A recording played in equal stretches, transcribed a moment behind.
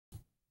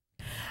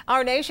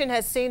Our nation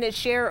has seen its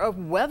share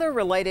of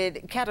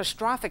weather-related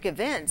catastrophic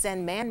events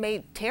and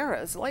man-made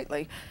terrors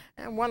lately.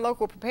 And one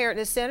local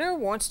preparedness center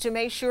wants to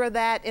make sure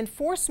that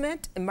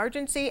enforcement,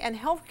 emergency, and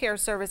healthcare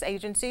service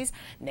agencies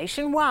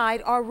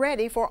nationwide are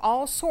ready for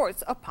all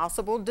sorts of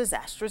possible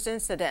disastrous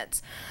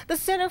incidents. The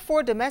Center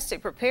for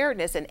Domestic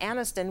Preparedness in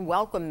Anniston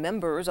welcomed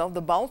members of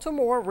the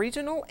Baltimore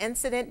Regional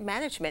Incident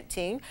Management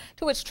Team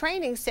to its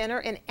training center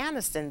in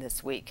Anniston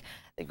this week.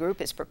 The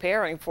group is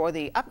preparing for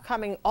the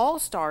upcoming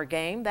All-Star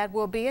game that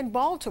will be in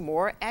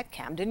Baltimore at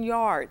Camden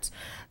Yards.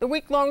 The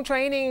week-long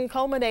training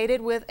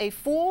culminated with a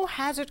full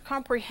hazard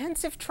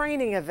comprehensive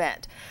training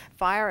event.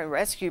 Fire and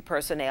rescue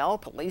personnel,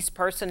 police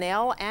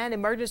personnel, and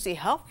emergency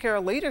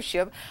healthcare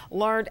leadership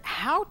learned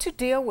how to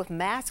deal with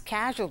mass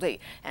casualty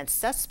and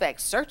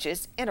suspect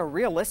searches in a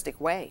realistic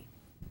way.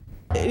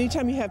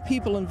 Anytime you have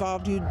people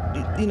involved, you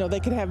know, they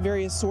could have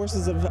various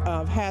sources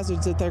of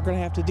hazards that they're going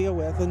to have to deal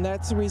with, and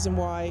that's the reason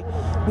why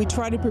we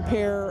try to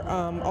prepare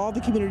all the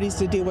communities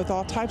to deal with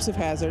all types of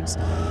hazards.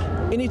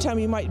 Anytime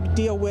you might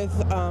deal with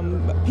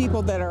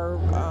people that are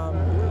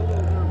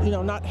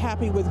not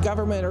happy with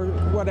government or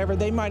whatever,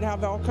 they might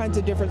have all kinds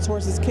of different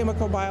sources: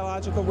 chemical,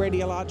 biological,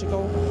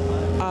 radiological.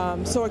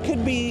 So it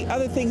could be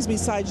other things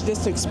besides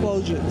just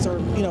explosions or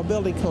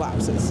building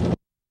collapses.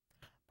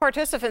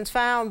 Participants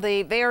found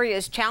the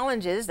various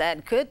challenges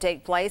that could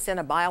take place in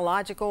a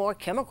biological or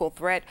chemical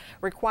threat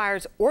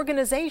requires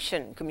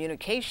organization,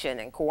 communication,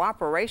 and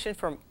cooperation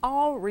from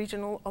all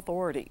regional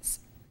authorities.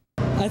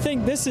 I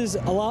think this is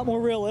a lot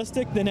more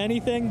realistic than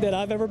anything that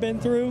I've ever been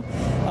through.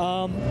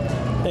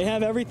 They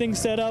have everything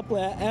set up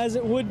as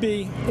it would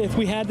be if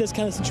we had this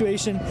kind of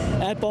situation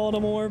at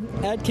Baltimore,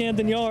 at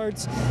Camden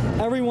Yards.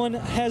 Everyone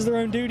has their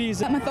own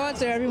duties. My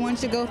thoughts are everyone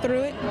should go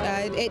through it.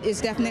 It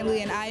is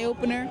definitely an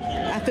eye-opener.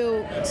 I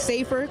feel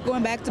safer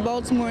going back to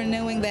Baltimore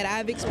knowing that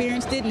I've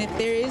experienced it, and if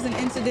there is an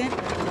incident,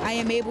 I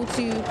am able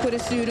to put a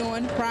suit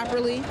on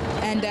properly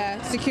and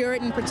secure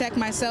it and protect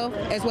myself,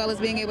 as well as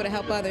being able to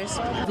help others.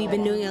 We've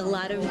been doing a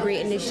lot of great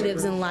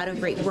initiatives and a lot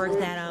of great work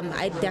that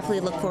I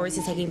definitely look forward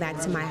to taking back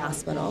to my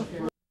hospital.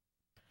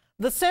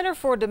 The Center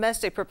for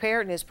Domestic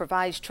Preparedness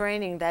provides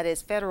training that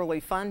is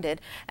federally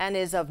funded and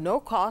is of no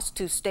cost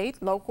to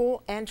state,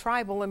 local, and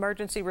tribal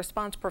emergency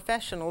response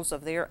professionals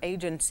of their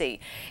agency.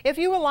 If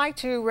you would like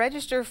to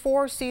register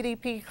for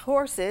CDP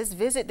courses,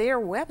 visit their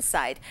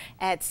website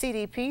at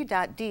cdp.dhs.gov.